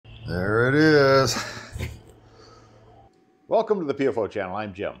There it is. Welcome to the PFO channel.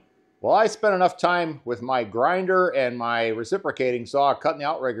 I'm Jim. Well, I spent enough time with my grinder and my reciprocating saw cutting the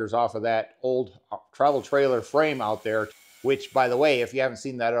outriggers off of that old travel trailer frame out there, which, by the way, if you haven't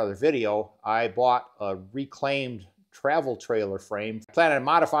seen that other video, I bought a reclaimed travel trailer frame. I plan on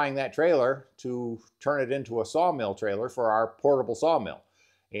modifying that trailer to turn it into a sawmill trailer for our portable sawmill.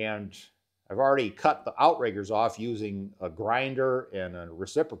 And I've already cut the outriggers off using a grinder and a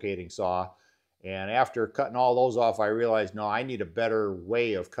reciprocating saw. And after cutting all those off, I realized, no, I need a better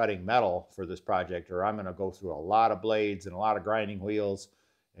way of cutting metal for this project, or I'm going to go through a lot of blades and a lot of grinding wheels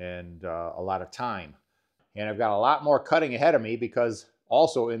and a lot of time. And I've got a lot more cutting ahead of me because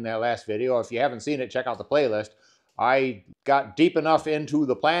also in that last video, if you haven't seen it, check out the playlist. I got deep enough into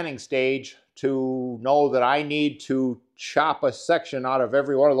the planning stage to know that I need to chop a section out of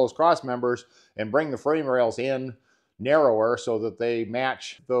every one of those cross members and bring the frame rails in narrower so that they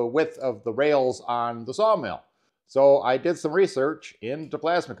match the width of the rails on the sawmill. So I did some research into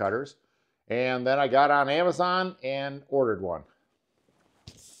plasma cutters, and then I got on Amazon and ordered one.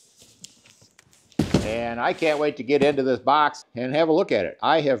 And I can't wait to get into this box and have a look at it.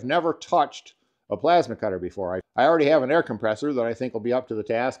 I have never touched a plasma cutter before. I already have an air compressor that I think will be up to the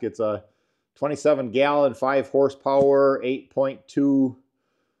task. It's a 27-gallon, 5 horsepower, 8.2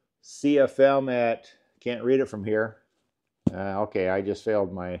 CFM at, can't read it from here. Okay, I just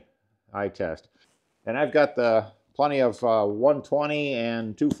failed my eye test. And I've got plenty of 120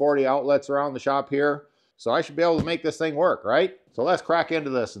 and 240 outlets around the shop here, so I should be able to make this thing work, right? So let's crack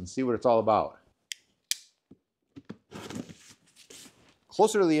into this and see what it's all about.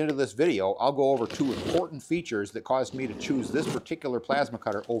 Closer to the end of this video, I'll go over 2 important features that caused me to choose this particular plasma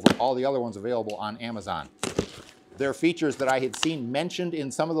cutter over all the other ones available on Amazon. They're features that I had seen mentioned in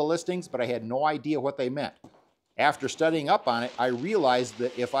some of the listings, but I had no idea what they meant. After studying up on it, I realized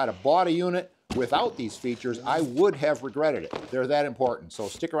that if I'd have bought a unit without these features, I would have regretted it. They're that important, so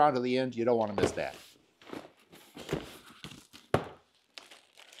stick around to the end. You don't want to miss that.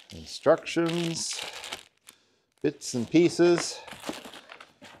 Instructions, bits and pieces.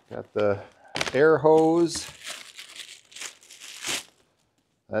 Got the air hose.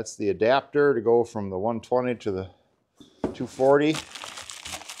 That's the adapter to go from the 120 to the 240.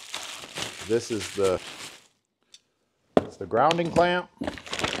 This is the grounding clamp.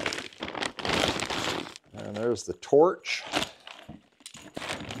 And there's the torch.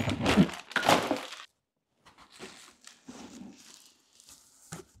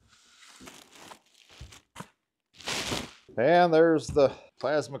 And there's the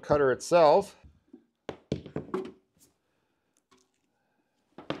plasma cutter itself. Some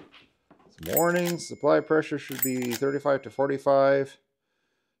warnings. Supply pressure should be 35 to 45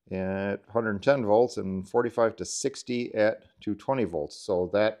 at 110 volts and 45 to 60 at 220 volts.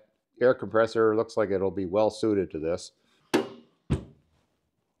 So that air compressor looks like it'll be well suited to this.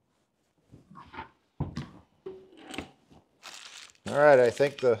 All right, I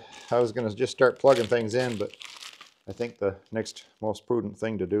think I was going to just start plugging things in, but I think the next most prudent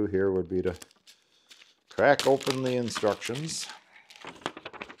thing to do here would be to crack open the instructions.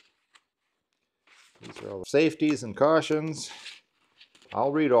 These are all the safeties and cautions.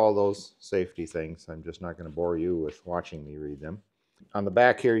 I'll read all those safety things. I'm just not going to bore you with watching me read them. On the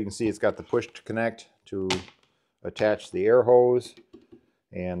back here, you can see it's got the push to connect to attach the air hose.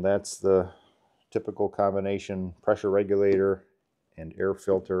 And that's the typical combination pressure regulator and air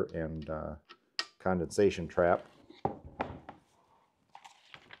filter and condensation trap.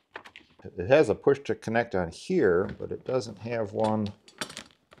 It has a push to connect on here, but it doesn't have one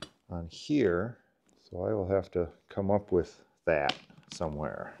on here. So I will have to come up with that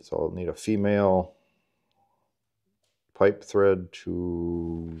somewhere. So I'll need a female pipe thread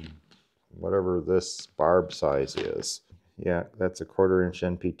to whatever this barb size is. Yeah, that's a 1/4 inch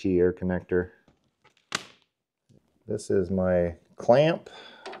NPT air connector. This is my clamp,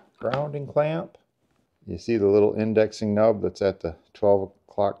 grounding clamp. You see the little indexing nub that's at the 12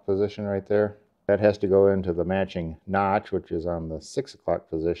 o'clock position right there? That has to go into the matching notch, which is on the 6 o'clock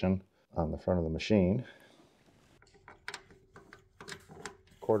position on the front of the machine.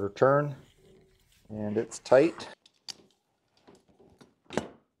 1/4 turn, and it's tight.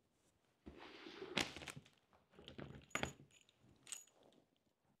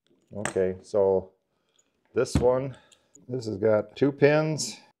 Okay, so this has got 2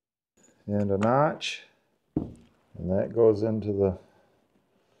 pins and a notch, and that goes into the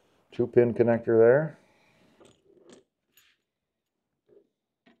 2-pin connector there.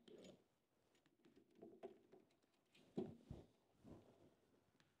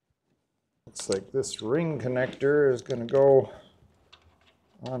 Looks like this ring connector is going to go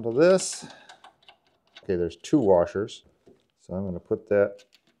onto this. Okay, there's 2 washers. So I'm going to put that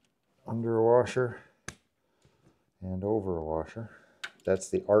under a washer and over a washer. That's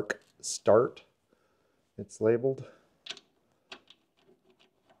the arc start, it's labeled.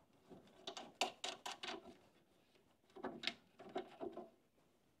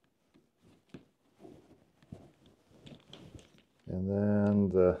 And then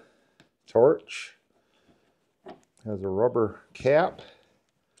the torch has a rubber cap,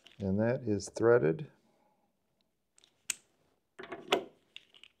 and that is threaded.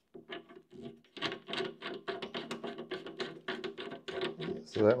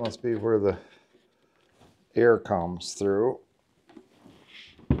 So that must be where the air comes through.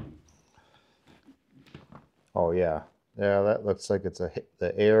 Oh yeah, yeah, that looks like it's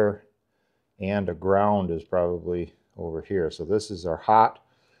the air and a ground is probably over here. So this is our hot,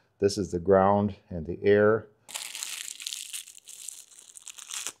 this is the ground and the air.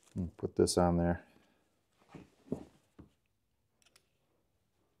 Put this on there.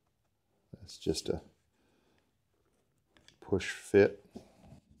 That's just a push fit.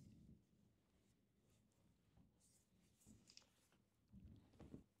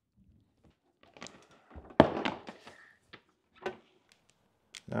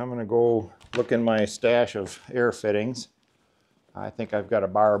 Now I'm going to go look in my stash of air fittings. I think I've got a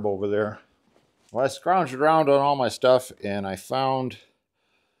barb over there. Well, I scrounged around on all my stuff and I found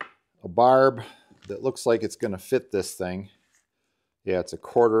a barb that looks like it's going to fit this thing. Yeah, it's a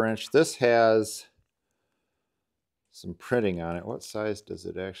 1/4 inch. This has some printing on it. What size does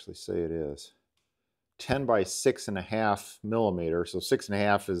it actually say it is? 10 by 6.5 millimeters. So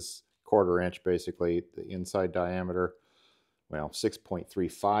 6.5 is 1/4 inch basically, the inside diameter. Well,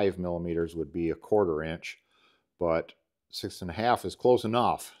 6.35 millimeters would be a 1/4 inch, but 6.5 is close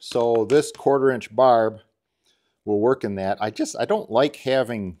enough. So this 1/4 inch barb will work in that. I don't like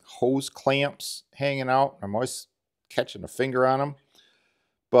having hose clamps hanging out. I'm always catching a finger on them,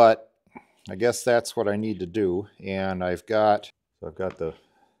 but I guess that's what I need to do. And I've got the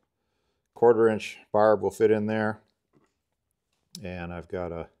 1/4 inch barb will fit in there, and I've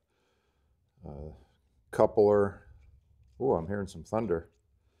got a coupler. Oh, I'm hearing some thunder.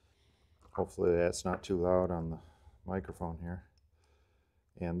 Hopefully that's not too loud on the microphone here.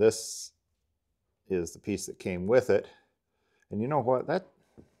 And this is the piece that came with it. And you know what? That's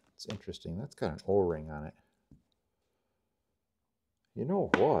interesting. That's got an O-ring on it. You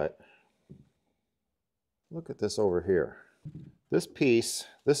know what? Look at this over here. This piece,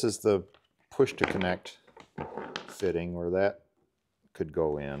 this is the push to connect fitting where that could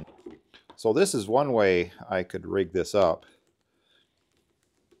go in. So this is one way I could rig this up.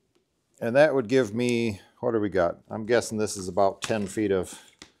 And that would give me, what do we got? I'm guessing this is about 10 feet of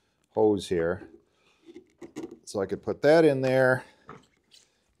hose here. So I could put that in there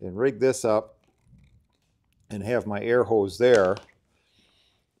and rig this up and have my air hose there.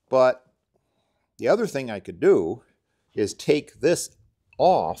 But the other thing I could do is take this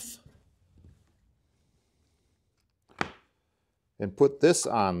off and put this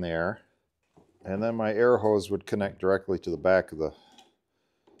on there, and then my air hose would connect directly to the back of the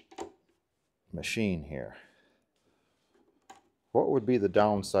machine here. What would be the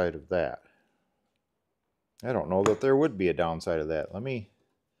downside of that? I don't know that there would be a downside of that. Let me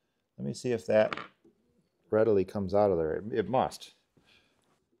see if that readily comes out of there. It must.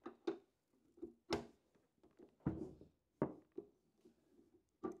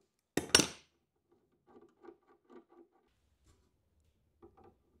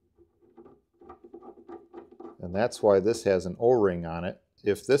 And that's why this has an O-ring on it.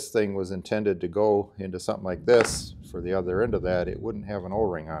 If this thing was intended to go into something like this for the other end of that, it wouldn't have an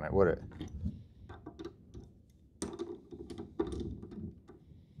O-ring on it, would it?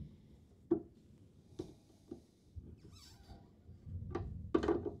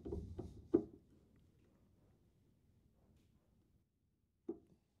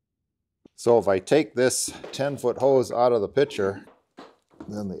 So if I take this 10-foot hose out of the picture,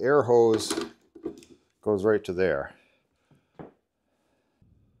 then the air hose goes right to there.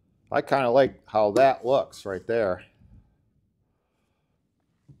 I kind of like how that looks right there.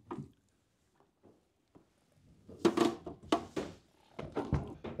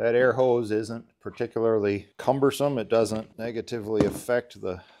 That air hose isn't particularly cumbersome. It doesn't negatively affect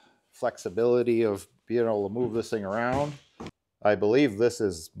the flexibility of being able to move this thing around. I believe this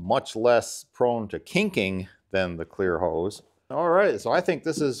is much less prone to kinking than the clear hose. All right, so I think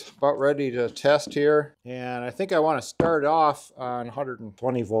this is about ready to test here. And I think I want to start off on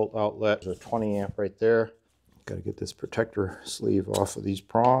 120 volt outlet. There's a 20 amp right there. Got to get this protector sleeve off of these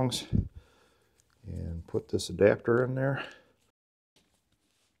prongs and put this adapter in there.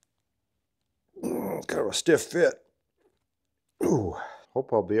 It's kind of a stiff fit. Ooh,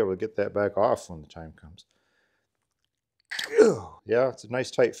 hope I'll be able to get that back off when the time comes. Ew. Yeah, it's a nice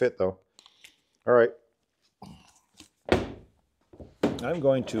tight fit though. All right. I'm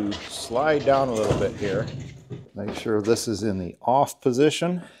going to slide down a little bit here. Make sure this is in the off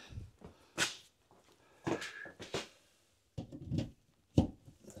position.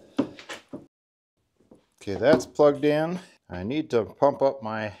 Okay, that's plugged in. I need to pump up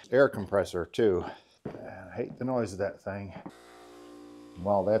my air compressor too. I hate the noise of that thing.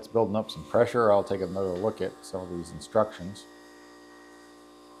 While that's building up some pressure, I'll take another look at some of these instructions.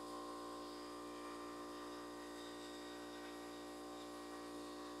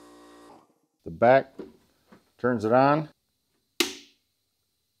 The back turns it on.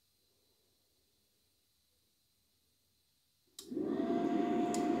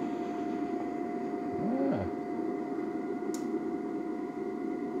 Ah,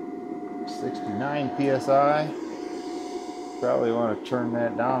 69 psi. Probably want to turn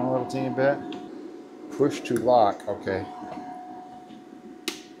that down a little teeny bit. Push to lock, okay.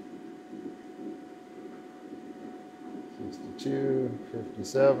 62,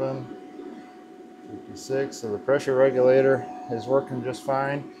 57, 56. So the pressure regulator is working just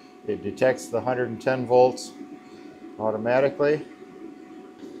fine. It detects the 110 volts automatically.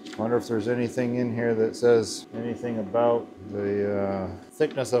 Wonder if there's anything in here that says anything about the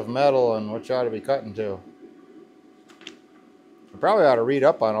thickness of metal and what you ought to be cutting to. I probably ought to read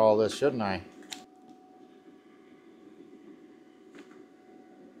up on all this, shouldn't I?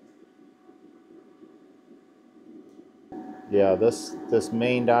 Yeah, this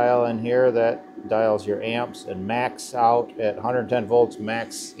main dial in here, that dials your amps, and max out at 110 volts,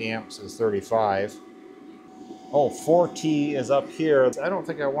 max amps is 35. Oh, 4T is up here. I don't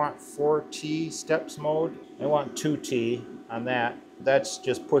think I want 4T steps mode. I want 2T on that. That's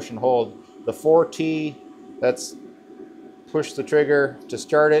just push and hold. The 4T, that's push the trigger to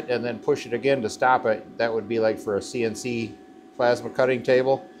start it and then push it again to stop it. That would be like for a CNC plasma cutting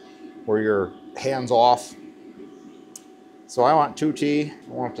table where your hands off. So I want 2T. I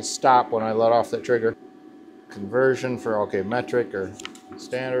want it to stop when I let off that trigger. Conversion for, okay, metric or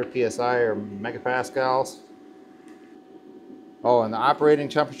standard, PSI or megapascals. Oh, and the operating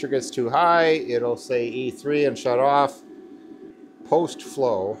temperature gets too high, it'll say E3 and shut off. Post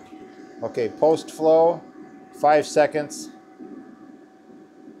flow. Okay, post flow, 5 seconds.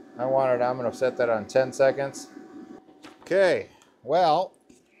 I'm going to set that on 10 seconds. Okay, well,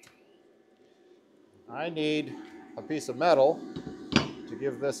 I need a piece of metal to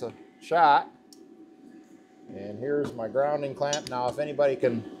give this a shot. And here's my grounding clamp. Now, if anybody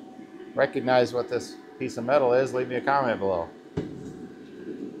can recognize what this piece of metal is, leave me a comment below.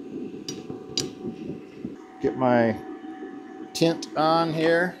 Get my tint on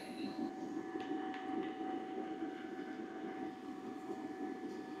here.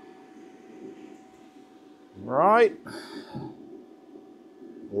 Right.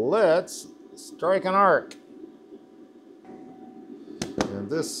 Let's strike an arc. And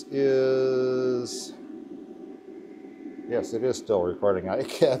this is, yes, it is still recording.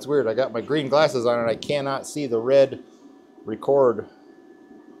 It's weird. I got my green glasses on and I cannot see the red record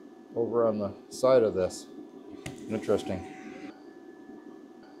over on the side of this. Interesting.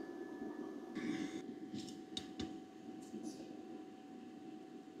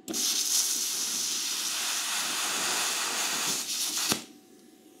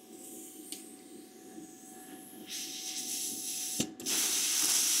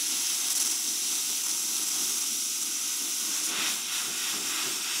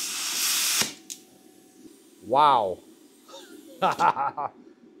 Wow.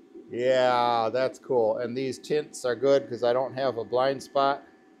 Yeah, that's cool. And these tints are good because I don't have a blind spot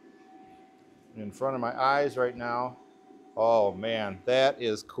in front of my eyes right now. Oh man, that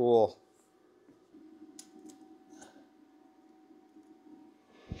is cool.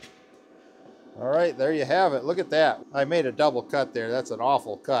 All right, there you have it. Look at that. I made a double cut there. That's an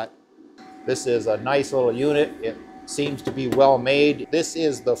awful cut. This is a nice little unit. It seems to be well made. This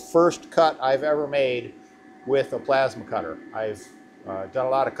is the first cut I've ever made with a plasma cutter. I've done a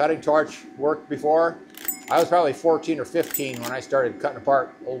lot of cutting torch work before. I was probably 14 or 15 when I started cutting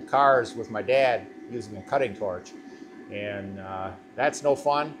apart old cars with my dad using a cutting torch. And that's no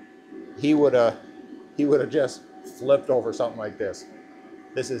fun. He would have just flipped over something like this.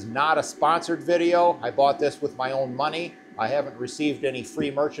 This is not a sponsored video. I bought this with my own money. I haven't received any free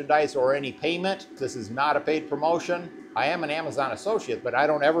merchandise or any payment. This is not a paid promotion. I am an Amazon associate, but I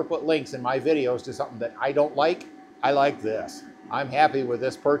don't ever put links in my videos to something that I don't like. I like this. I'm happy with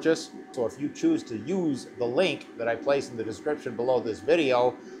this purchase. So if you choose to use the link that I place in the description below this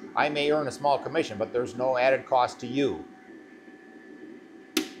video, I may earn a small commission, but there's no added cost to you.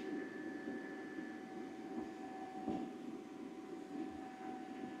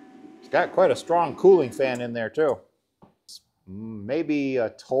 It's got quite a strong cooling fan in there too. Maybe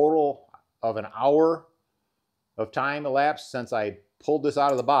a total of an hour of time elapsed since I pulled this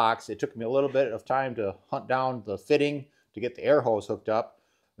out of the box. It took me a little bit of time to hunt down the fitting to get the air hose hooked up.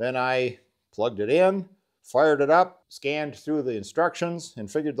 Then I plugged it in, fired it up, scanned through the instructions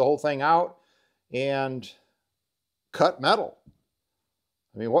and figured the whole thing out and cut metal.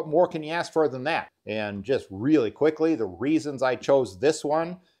 I mean, what more can you ask for than that? And just really quickly, the reasons I chose this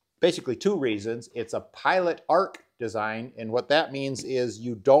one, basically two reasons. It's a pilot arc design, and what that means is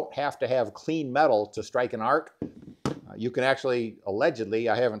you don't have to have clean metal to strike an arc. You can actually, allegedly,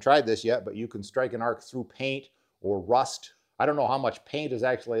 I haven't tried this yet, but you can strike an arc through paint or rust. I don't know how much paint is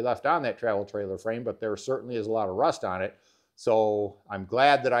actually left on that travel trailer frame, but there certainly is a lot of rust on it. So I'm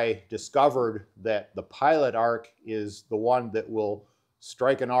glad that I discovered that the pilot arc is the one that will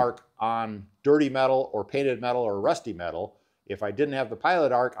strike an arc on dirty metal or painted metal or rusty metal. If I didn't have the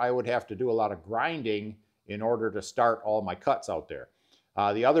pilot arc, I would have to do a lot of grinding in order to start all my cuts out there.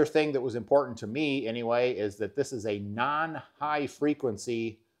 The other thing that was important to me anyway is that this is a non-high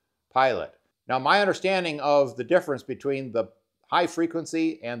frequency pilot. Now, my understanding of the difference between the high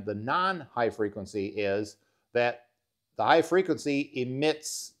frequency and the non-high frequency is that the high frequency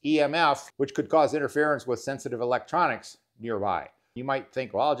emits EMF, which could cause interference with sensitive electronics nearby. You might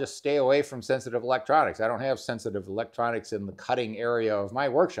think, well, I'll just stay away from sensitive electronics. I don't have sensitive electronics in the cutting area of my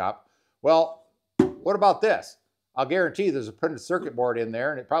workshop. Well, what about this? I'll guarantee there's a printed circuit board in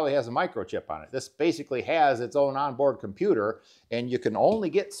there and it probably has a microchip on it. This basically has its own onboard computer and you can only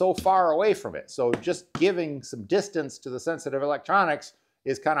get so far away from it. So just giving some distance to the sensitive electronics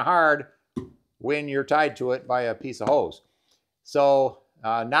is kind of hard when you're tied to it by a piece of hose. So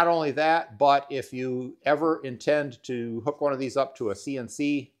not only that, but if you ever intend to hook one of these up to a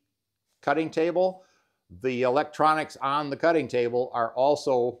CNC cutting table, the electronics on the cutting table are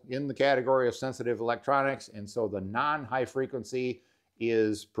also in the category of sensitive electronics, and so the non-high frequency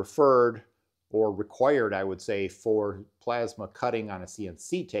is preferred or required, I would say, for plasma cutting on a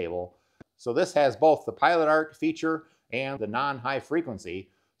CNC table. So this has both the pilot arc feature and the non-high frequency,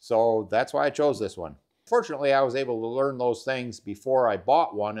 so that's why I chose this one. Fortunately, I was able to learn those things before I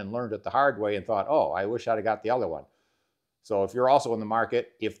bought one and learned it the hard way and thought, oh, I wish I'd have got the other one. So if you're also in the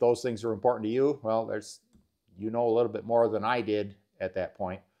market, if those things are important to you, well, you know a little bit more than I did at that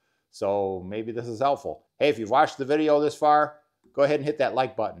point. So maybe this is helpful. Hey, if you've watched the video this far, go ahead and hit that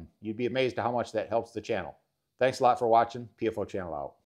like button. You'd be amazed at how much that helps the channel. Thanks a lot for watching. PFO channel out.